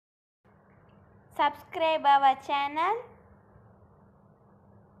subscribe our channel,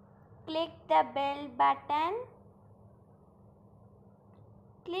 click the bell button,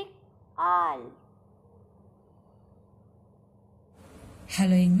 click all.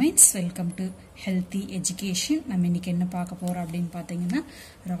 Hello inmates, welcome to Healthy Education. நம்ம இன்னைக்கு என்ன பார்க்க போறோம் அப்படினு பாத்தீங்கன்னா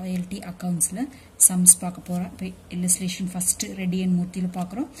ராயல்டி அக்கவுண்ட்ஸ்ல சம்ஸ் பார்க்க போறோம். இப்போ illustration first ரெடி அண்ட் மூர்த்தில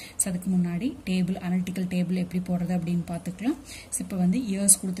பார்க்கறோம். சோ அதுக்கு முன்னாடி டேபிள் அனலிட்டிக்கல் டேபிள் எப்படி போடுறது அப்படினு பாத்துக்கலாம். சோ இப்போ வந்து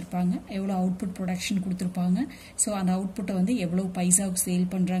இயர்ஸ் கொடுத்திருப்பாங்க, எவ்வளவு அவுட்புட் ப்ரொடக்ஷன் கொடுத்திருப்பாங்க. சோ அந்த அவுட்புட்டை வந்து எவ்வளவு பைசாவுக்கு சேல்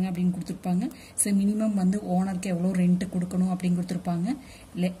பண்றாங்க அப்படினு கொடுத்திருப்பாங்க. சோ மினிமம் வந்து ஓனருக்கு எவ்வளவு ரெண்ட் கொடுக்கணும் அப்படினு கொடுத்திருப்பாங்க.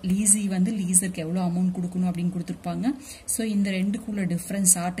 லீஸி வந்து லீசருக்கு எவ்வளவு அமௌண்ட் கொடுக்கணும் அப்படினு கொடுத்திருப்பாங்க. சோ இந்த ரெண்டுக்குள்ள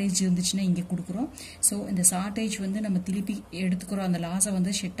டிஃபரன்ஸ் ஷார்ட்டேஜ் இருந்துச்சுன்னா இங்க கொடுக்குறோம். சோ இந்த ஷார்ட்டேஜ் வந்து நம்ம திருப்பி எடுத்துக்கிறோம். அந்த லாஸை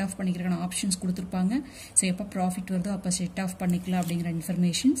வந்து ஷெட் ஆஃப் பண்ணிக்கிறதுக்கான ஆப்ஷன்ஸ் கொடுத்திருப்பாங்க. சோ எப்ப ப்ராஃபிட் வருதோ அப்ப ஷெட் ஆஃப் பண்ணிக்கலாம் அப்படிங்கிற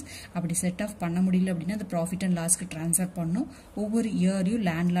இன்ஃபர்மேஷன்ஸ். அப்படி செட் ஆஃப் பண்ண முடியல அப்படின்னா அந்த ப்ராஃபிட் அண்ட் லாஸ்க்கு ட்ரான்ஸ்ஃபர் பண்ணணும். ஒவ்வொரு இயரையும்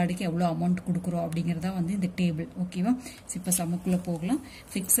லேண்ட்லார்டுக்கு எவ்வளவு அமௌண்ட் கொடுக்குறோம் அப்படிங்கறதா வந்து இந்த டேபிள். ஓகேவா? இப்போ சம்முக்குள்ள போகலாம்.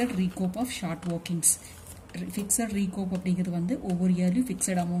 Fixed ரீகோப் of short workings. Fixed ரீகோப் அப்படிங்கிறது வந்து ஒவ்வொரு இயர்லையும்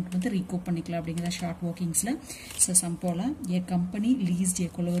ஃபிக்ஸட் அமௌண்ட் வந்து ரீகோப் பண்ணிக்கலாம் அப்படிங்கிறத ஷார்ட் ஒர்க்கிங்ஸ்ல. ஸோ சம் போல a company leased a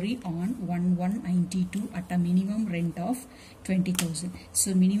colliery on 1192 at a minimum rent of 20,000.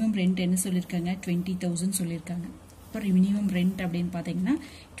 So minimum rent என்ன சொல்லியிருக்காங்க? 20,000 சொல்லியிருக்காங்க. இப்போ மினிமம் ரெண்ட் அப்படின்னு பார்த்தீங்கன்னா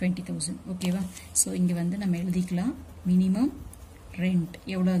 20,000. ஓகேவா? ஸோ இங்கே வந்து நம்ம எழுதிக்கலாம் மினிமம் ரெண்ட்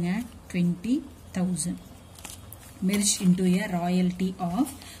எவ்வளோங்க? 20,000. merged into a royalty of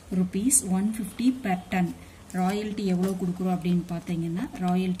rupees 150 per ton. royalty எவ்வளவு கொடுக்குறோம் அப்படின்னு பார்த்தீங்கன்னா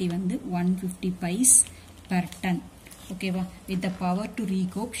royalty வந்து 150 paise per ton. ஓகேவா? with the power to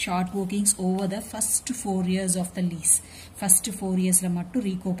recoup short workings over the first 4 years of the lease. first 4 yearsல மட்டும்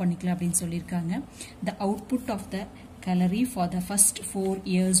recoup பண்ணிக்கலாம் அப்படின்னு சொல்லியிருக்காங்க. the output of the colliery for the first 4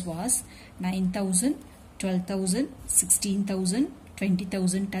 years was 9,000, 12,000, 16,000,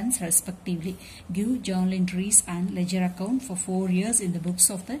 20,000 tons respectively. Give journal entries and ledger account for 4 years in the books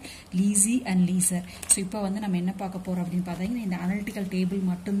of the leasee and leaser. So இப்போ வந்து நம்ம என்ன பார்க்க போறோம் அப்படின்னு பார்த்தீங்கன்னா இந்த அனலிட்டிக்கல் டேபிள்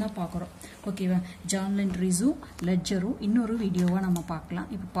மட்டும்தான் பார்க்குறோம். ஓகேவா? ஜர்னல் என்ட்ரிஸும் லெட்ஜரும் இன்னொரு வீடியோவா நம்ம பார்க்கலாம்.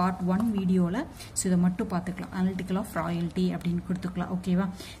 இப்போ பார்ட் 1 வீடியோவில் ஸோ இதை மட்டும் பார்த்துக்கலாம். அனலிட்டிக்கல் ஆஃப் ராயல்டி அப்படின்னு கொடுத்துக்கலாம். ஓகேவா?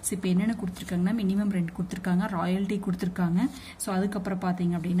 ஸோ இப்போ என்னென்ன கொடுத்துருக்காங்கன்னா மினிமம் ரெண்ட் கொடுத்துருக்காங்க, ராயல்டி கொடுத்துருக்காங்க. ஸோ அதுக்கப்புறம்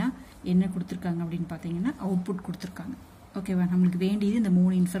பார்த்தீங்க அப்படின்னா என்ன கொடுத்துருக்காங்க அப்படின்னு பார்த்தீங்கன்னா அவுட்புட் கொடுத்துருக்காங்க. ஓகேவா? நம்மளுக்கு வேண்டியது இந்த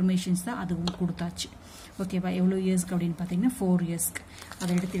 3 இன்ஃபர்மேஷன்ஸ் தான், அதுவும் கொடுத்தாச்சு. ஓகேவா? எவ்வளோ இயர்ஸ்க்கு அப்படின்னு பார்த்தீங்கன்னா 4 இயர்ஸ்க்கு அதை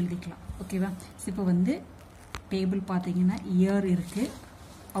எடுத்து எழுதிக்கலாம். ஓகேவா? இப்போ வந்து டேபிள் பார்த்தீங்கன்னா இயர் இருக்கு,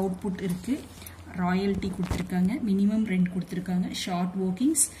 அவுட்புட் இருக்கு, ராயல்டி கொடுத்துருக்காங்க, மினிமம் ரெண்ட் கொடுத்துருக்காங்க, short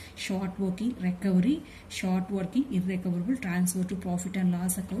workings, short working recovery, short working இர்ரெக்கவரபிள், transfer to profit and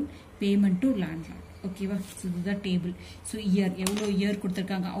loss account, payment to landlord. ஓகேவா? ஸோ இதுதான் டேபிள். ஸோ இயர் எவ்வளோ இயர்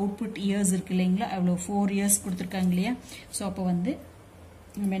கொடுத்துருக்காங்க, அவுட்புட் இயர்ஸ் இருக்கு இல்லைங்களா, எவ்வளோ 4 இயர்ஸ் கொடுத்துருக்காங்க இல்லையா. ஸோ அப்போ வந்து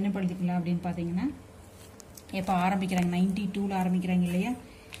நம்ம என்ன படிக்கலாம் அப்படின்னு பார்த்தீங்கன்னா எப்போ ஆரம்பிக்கிறாங்க? 92ல் ஆரம்பிக்கிறாங்க இல்லையா.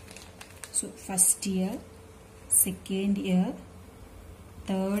 So first year, second year,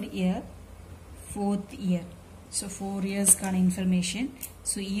 third year, fourth year. So 4 இயர்ஸ்க்கான information.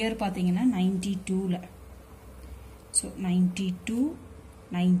 So year பார்த்தீங்கன்னா 92ல். ஸோ 92,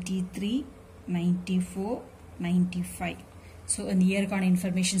 93, 94, 95. ஸோ அந்த இயருக்கான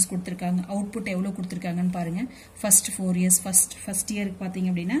இன்ஃபர்மேஷன்ஸ் கொடுத்துருக்காங்க. அவுட்புட் எவ்வளோ கொடுத்துருக்காங்கன்னு பாருங்க. ஃபர்ஸ்ட் 4 இயர்ஸ் ஃபர்ஸ்ட் இயருக்கு பார்த்தீங்க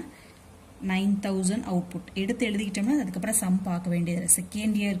அப்படின்னா 9,000 அவுட்புட் எடுத்து எழுதிக்கிட்டோம்னா அதுக்கப்புறம் சம் பார்க்க வேண்டியது.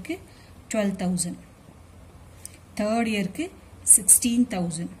 செகண்ட் இயருக்கு 12,000, தேர்ட் இயருக்கு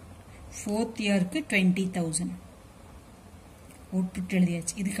 16,000, ஃபோர்த் இயருக்கு 20,000 அவுட்புட்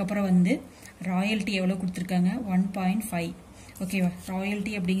எழுதியாச்சு. இதுக்கப்புறம் வந்து ராயல்ட்டி எவ்வளோ கொடுத்துருக்காங்க? 1.5. ஓகேவா?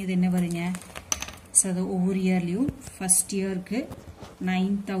 ராயல்ட்டி அப்படிங்கிறது என்ன வருங்க? ஸோ அது ஒவ்வொரு இயர்லையும் ஃபர்ஸ்ட் இயருக்கு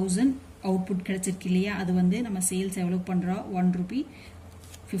 9,000 அவுட்புட் கிடைச்சிருக்கு இல்லையா, அது வந்து நம்ம சேல்ஸ் எவ்வளோ பண்ணுறோம்? 1 rupee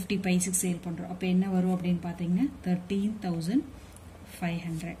 50 பைஸுக்கு சேல் பண்ணுறோம். அப்போ என்ன வரும் அப்படின்னு பார்த்தீங்கன்னா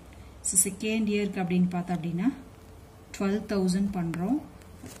 13,500. ஸோ செகண்ட் இயருக்கு அப்படின்னு பார்த்தா அப்படின்னா 12,000 பண்ணுறோம்,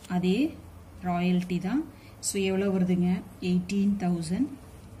 அதே ராயல்ட்டி தான். ஸோ எவ்வளோ வருதுங்க? 18,000.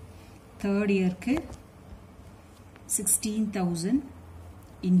 தேர்ட் இயருக்கு 16,000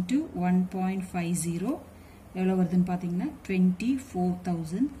 into 1.50 எவ்வளோ வருதுன்னு பார்த்தீங்கன்னா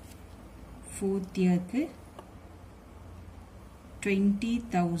 24,000. ஃபோர்த் இயருக்கு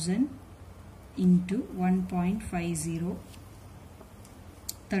 20,000 into 1.50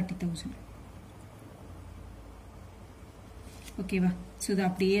 30,000. ஓகேவா? ஸோ இது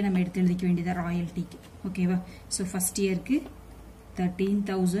அப்படியே நம்ம எடுத்து எழுதிக்க வேண்டியதா ராயல்ட்டிக்கு. ஓகேவா? ஸோ ஃபர்ஸ்ட் இயருக்கு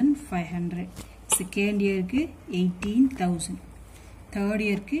 13,500, செகண்ட் இயருக்கு 18,000, தேர்ட்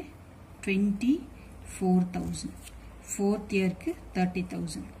இயருக்கு 24,000, 4th இயருக்கு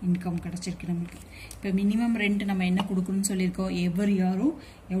 30,000 இன்கம் கிடைச்சிருக்கு நமக்கு. இப்போ மினிமம் ரெண்ட் நம்ம என்ன கொடுக்கணும்னு சொல்லியிருக்கோம், எவ்வரி இயரும்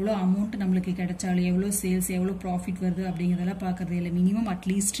எவ்வளோ அமௌண்ட் நம்மளுக்கு கிடைச்சாலும் எவ்வளோ சேல்ஸ் எவ்வளோ ப்ராஃபிட் வருது அப்படிங்கிறதெல்லாம் பார்க்கறது இல்லை. மினிமம்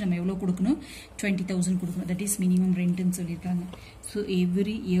அட்லீஸ்ட் நம்ம எவ்வளோ கொடுக்கணும், 20,000 கொடுக்கணும். தட் இஸ் மினிமம் ரெண்ட்னு சொல்லியிருக்காங்க. ஸோ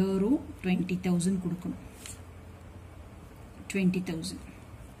எவ்ரி இயரும் 20,000 கொடுக்கணும். 20,000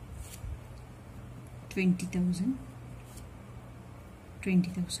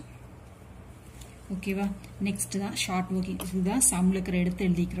 ஓகேவா. நெக்ஸ்ட் தான் ஷார்ட் ஒர்க்கிங். இதுதான் சம்மில் இருக்கிற எடுத்து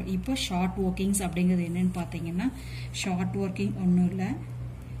எழுதிக்கிறோம். இப்போ ஷார்ட் ஒர்க்கிங்ஸ் அப்படிங்கிறது என்னன்னு பார்த்தீங்கன்னா, ஷார்ட் ஒர்க்கிங் ஒன்றும் இல்லை,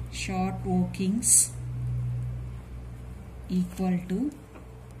 short workings equal to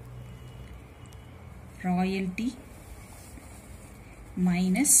royalty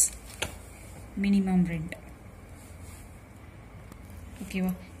minus minimum rent.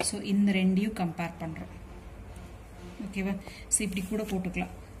 ஓகேவா. ஸோ இந்த ரெண்டையும் கம்பேர் பண்ணுறோம். ஓகேவா. ஸோ இப்படி கூட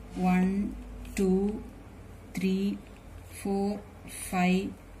போட்டுக்கலாம். 1 2 3 4 5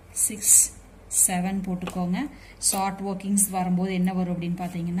 6 7 போட்டுக்கோங்க. ஷார்ட் ஒர்க்கிங்ஸ் வரும்போது என்ன வரும் அப்படின்னு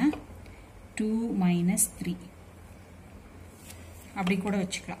பார்த்தீங்கன்னா 2 minus 3 அப்படி கூட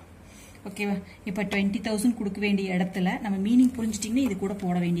வச்சுக்கலாம். ஓகேவா. இப்போ 20,000 கொடுக்க வேண்டிய இடத்துல நம்ம மீனிங் புரிஞ்சிட்டிங்கன்னா இது கூட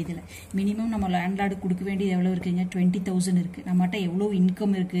போட வேண்டியதில்லை. மினிமம் நம்ம லேண்ட்லார்டு கொடுக்க வேண்டியது எவ்வளோ இருக்குங்க, 20,000 இருக்குது. நம்மகிட்ட எவ்வளோ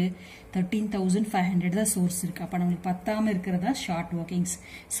இன்கம் இருக்குது, 13,500 தான் சோர்ஸ் இருக்குது. அப்போ நம்மளுக்கு பத்தாமல் இருக்கிறதா ஷார்ட் ஒர்க்கிங்ஸ்,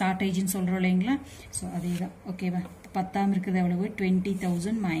 ஷார்ட்டேஜ்னு சொல்கிறோம் இல்லைங்களா. ஸோ அதே தான். ஓகேவா. பத்தாமல் இருக்கிறது எவ்வளவு,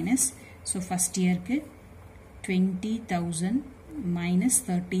 20,000 மைனஸ். ஸோ ஃபஸ்ட் இயருக்கு 20,000 மைனஸ்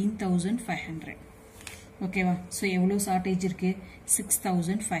 13,500. ஓகேவா. ஸோ எவ்வளோ ஷார்ட்டேஜ் இருக்குது,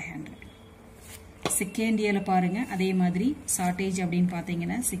 6,500. செகண்ட் இயரில் பாருங்கள் அதே மாதிரி ஷார்ட்டேஜ் அப்படின்னு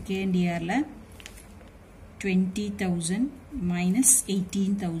பார்த்தீங்கன்னா செகண்ட் இயரில் 20,000 மைனஸ்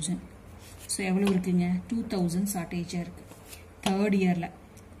 18,000. ஸோ எவ்வளோ இருக்குங்க, 2,000 ஷார்ட்டேஜாக இருக்குது. தேர்ட் இயரில்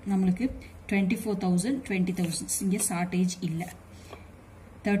நம்மளுக்கு 24,000 20,000. இங்கே ஷார்ட்டேஜ் இல்லை.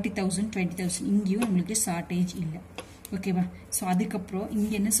 30,000 20,000 இங்கேயும் நம்மளுக்கு ஷார்ட்டேஜ் இல்லை. ஓகேவா. ஸோ அதுக்கப்புறம்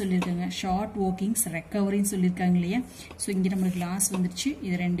இங்கே என்ன சொல்லியிருக்காங்க, ஷார்ட் ஒர்க்கிங்ஸ் ரெக்கவரின்னு சொல்லியிருக்காங்க இல்லையா. ஸோ இங்கே நம்மளுக்கு லாஸ் வந்துடுச்சு.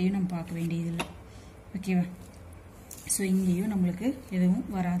 இது ரெண்டையும் நம்ம பார்க்க வேண்டியதில்லை. ஓகேவா. ஸோ இங்கேயும் நம்மளுக்கு எதுவும்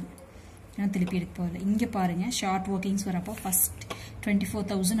வராது, ஏன்னா திருப்பி எடுக்க போகல. இங்கே பாருங்கள் ஷார்ட் ஒர்க்கிங்ஸ் வரப்போ ஃபஸ்ட்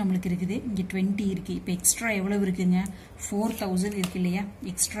 24,000 நம்மளுக்கு இருக்குது, இங்கே 20 இருக்குது. இப்போ எக்ஸ்ட்ரா எவ்வளவு இருக்குங்க, 4,000 இருக்கு இல்லையா.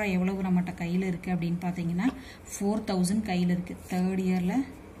 எக்ஸ்ட்ரா எவ்வளவு நம்மகிட்ட கையில் இருக்குது அப்படின்னு பார்த்தீங்கன்னா 4,000 கையில் இருக்குது. தேர்ட் இயரில்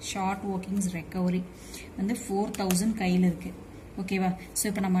ஷார்ட் ஒர்க்கிங்ஸ் ரெக்கவரி வந்து 4,000 கையில் இருக்குது. ஓகேவா. ஸோ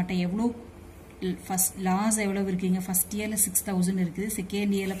இப்போ நம்மகிட்ட எவ்வளோ ஃபஸ்ட் லாஸ் எவ்வளவு இருக்குங்க, ஃபஸ்ட் இயரில் 6,000 இருக்குது,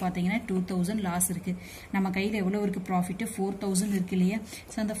 செகண்ட் இயரில் பார்த்தீங்கன்னா 2,000 லாஸ் இருக்குது. நம்ம கையில் எவ்வளோ இருக்குது ப்ராஃபிட்டு, 4,000 இருக்கு இல்லையா.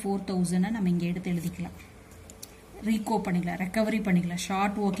 ஸோ அந்த 4,000 நம்ம இங்கே எடுத்து எழுதிக்கலாம், ரீகோ பண்ணிக்கலாம், ரெக்கவரி பண்ணிக்கலாம்.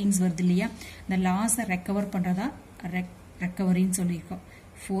 ஷார்ட் ஒர்க்கிங்ஸ் வருது இல்லையா, இந்த லாஸை ரெக்கவர் பண்ணுறதா ரெக்கவரின்னு சொல்லியிருக்கோம்.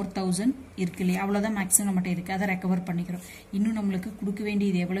 4,000 இருக்கு இல்லையா, அவ்வளோதான் மேக்ஸிமம் நம்மகிட்ட இருக்குது, அதை ரெக்கவர் பண்ணிக்கிறோம். இன்னும் நம்மளுக்கு கொடுக்க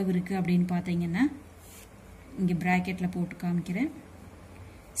வேண்டியது எவ்வளவு இருக்குது அப்படின்னு பார்த்தீங்கன்னா இங்கே ப்ராக்கெட்டில் போட்டு காமிக்கிறேன்.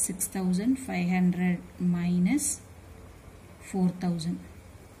 6,500 மைனஸ் 4,000.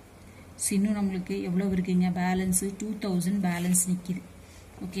 இன்னும் நம்மளுக்கு எவ்வளோ இருக்குங்க பேலன்ஸு, 2,000 பேலன்ஸ் நிற்கிது.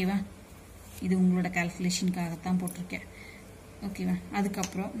 ஓகேவா. இது உங்களோட கால்குலேஷனுக்காகத்தான் போட்டிருக்கேன். ஓகேவா.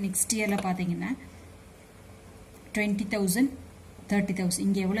 அதுக்கப்புறம் நெக்ஸ்ட் இயரில் பார்த்தீங்கன்னா 20,000 30,000.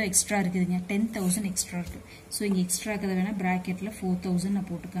 இங்கே எவ்வளோ எக்ஸ்ட்ரா இருக்குதுங்க, 10,000 எக்ஸ்ட்ரா இருக்குது. ஸோ இங்கே எக்ஸ்ட்ரா இருக்கிறத வேணால் ப்ராக்கெட்டில் 4,000 நான்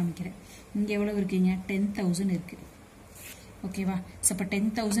போட்டு காமிக்கிறேன். இங்கே எவ்வளோ இருக்குங்க, 10,000 இருக்குது. ஓகேவா. ஸோ அப்போ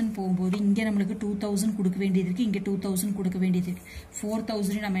 10,000 போகும்போது இங்கே நம்மளுக்கு 2,000 கொடுக்க வேண்டியது இருக்குது, இங்கே 2,000 கொடுக்க வேண்டியது இருக்குது.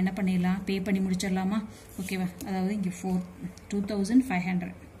 4,000 நம்ம என்ன பண்ணிடலாம், பே பண்ணி முடிச்சிடலாமா. ஓகேவா. அதாவது இங்கே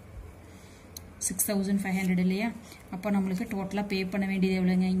 2,500 6,500 இல்லையா. அப்போ நம்மளுக்கு டோட்டலாக பே பண்ண வேண்டியது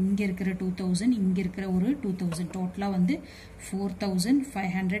எவ்வளோங்க, இங்கே இருக்கிற 2,000 இங்கே இருக்கிற ஒரு 2,000 டோட்டலாக வந்து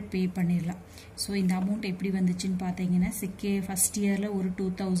 4,500 பே பண்ணிடலாம். ஸோ இந்த அமௌண்ட் எப்படி வந்துச்சுன்னு பார்த்தீங்கன்னா ஃபஸ்ட் இயரில் ஒரு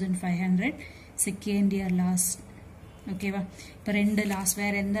 2,500, செகண்ட் இயர் லாஸ்ட். ஓகேவா. இப்போ ரெண்டு லாஸ்,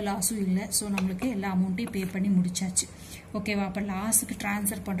 வேறு எந்த லாஸும் இல்லை. ஸோ நம்மளுக்கு எல்லா அமௌண்ட்டையும் பே பண்ணி முடிச்சாச்சு. ஓகேவா. அப்போ லாஸுக்கு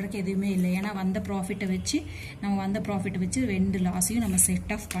ட்ரான்ஸ்ஃபர் பண்ணுறதுக்கு எதுவுமே இல்லை, ஏன்னா வந்த ப்ராஃபிட்டை வச்சு ரெண்டு லாஸையும் நம்ம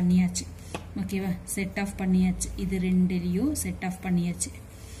செட் ஆஃப் பண்ணியாச்சு. ஓகேவா. செட் ஆஃப் பண்ணியாச்சு, இது ரெண்டையும் செட் ஆஃப் பண்ணியாச்சு.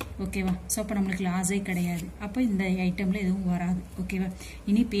 ஓகேவா. ஸோ அப்போ நம்மளுக்கு லாஸே கிடையாது, அப்போ இந்த ஐட்டமில் எதுவும் வராது. ஓகேவா.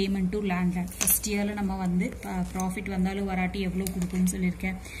 இனி பேமெண்ட் டு லேண்ட்லார்ட். ஃபஸ்ட் இயரில் நம்ம வந்து ப்ராஃபிட் வந்தாலும் வராட்டி எவ்வளோ கொடுக்கணும்னு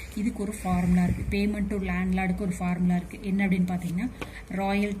சொல்லியிருக்கேன். இதுக்கு ஒரு ஃபார்முலா இருக்குது, பேமெண்ட் டு லேண்ட்லார்டுக்கு ஒரு ஃபார்முலா இருக்குது. என்ன அப்படின்னு பார்த்தீங்கன்னா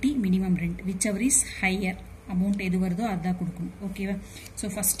royalty minimum rent which ever is higher, amount எது வருதோ அதுதான் கொடுக்கணும். ஓகேவா. ஸோ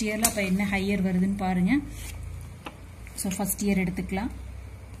ஃபஸ்ட் இயரில் அப்போ என்ன ஹையர் வருதுன்னு பாருங்கள். ஸோ ஃபஸ்ட் இயர் எடுத்துக்கலாம்.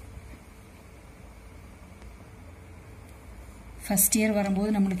 ஃபர்ஸ்ட் இயர் வரும்போது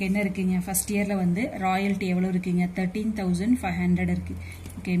நம்மளுக்கு என்ன இருக்குங்க, ஃபர்ஸ்ட் இயரில் வந்து ராயல்ட்டி எவ்வளோ இருக்குங்க, 13,500 இருக்குது.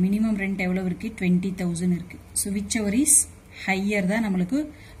 ஓகே, மினிமம் ரெண்ட் எவ்வளோ இருக்குது, 20,000 இருக்குது. So which ever is higher தான் நம்மளுக்கு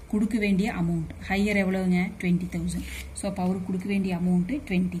கொடுக்க வேண்டிய அமௌண்ட். ஹையர் எவ்வளோங்க, 20,000. ஸோ அப்போ அவருக்கு கொடுக்க வேண்டிய அமௌண்ட்டு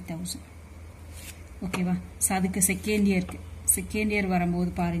 20,000. ஓகேவா. ஸோ அதுக்கு செகண்ட் இயர்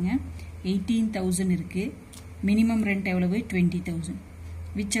வரும்போது பாருங்கள் 18,000 இருக்குது. மினிமம் ரெண்ட் எவ்வளவு, 20,000.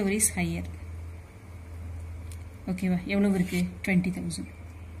 Which ever is higher. ஓகேவா, எவ்வளவு இருக்கு, 20,000.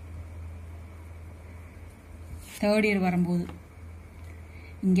 தேர்ட் இயர் வரும்போது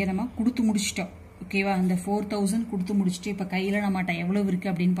இங்கே நம்ம கொடுத்து முடிச்சிட்டோம். ஓகேவா, அந்த 4,000 கொடுத்து முடிச்சுட்டு இப்போ கையில் நம்மகிட்ட எவ்வளவு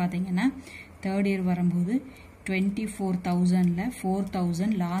இருக்குது அப்படின்னு பார்த்தீங்கன்னா, தேர்ட் இயர் வரும்போது 24,000ல்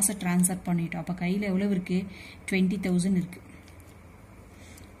 4,000 லாஸை ட்ரான்ஸ்ஃபர் பண்ணிட்டோம். அப்போ கையில் எவ்வளவு இருக்குது, 20,000 இருக்குது.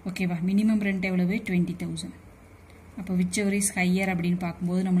 ஓகேவா, மினிமம் ரெண்ட் எவ்வளவு, 20,000. அப்போ விச் எவர் இஸ் ஹையர் அப்படின்னு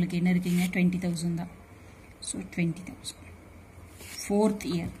பார்க்கும்போது நம்மளுக்கு என்ன இருக்குங்க, 20,000 தான். So 20,000. Fourth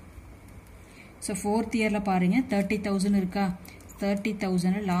year. So fourth இயரில் பாருங்கள் 30,000 இருக்கா,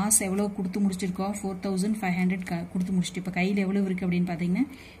 30,000 லாஸ் எவ்வளோ கொடுத்து முடிச்சிருக்கோம், 4,500 கொடுத்து முடிச்சுட்டு இப்போ கையில் எவ்வளோ இருக்குது அப்படின்னு பார்த்தீங்கன்னா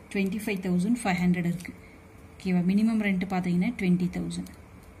 25,500 இருக்குது. ஓகேவா, மினிமம் ரெண்ட் பார்த்தீங்கன்னா 20,000.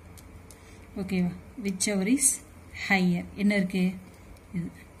 ஓகேவா, விச் எவர் இஸ் ஹையர் என்ன இருக்குது இது.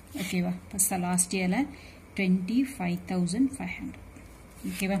 ஓகேவா, ஃபஸ்ட் லாஸ்ட் இயரில் 25,500.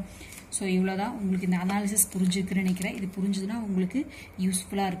 ஓகேவா. ஸோ இவ்வளோதான். உங்களுக்கு இந்த அனாலிசிஸ் புரிஞ்சுக்குன்னு நினைக்கிறேன். இது புரிஞ்சுதுன்னா உங்களுக்கு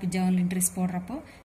யூஸ்ஃபுல்லாக இருக்குது ஜேர்னல் என்ட்ரிஸ் போடுறப்போ.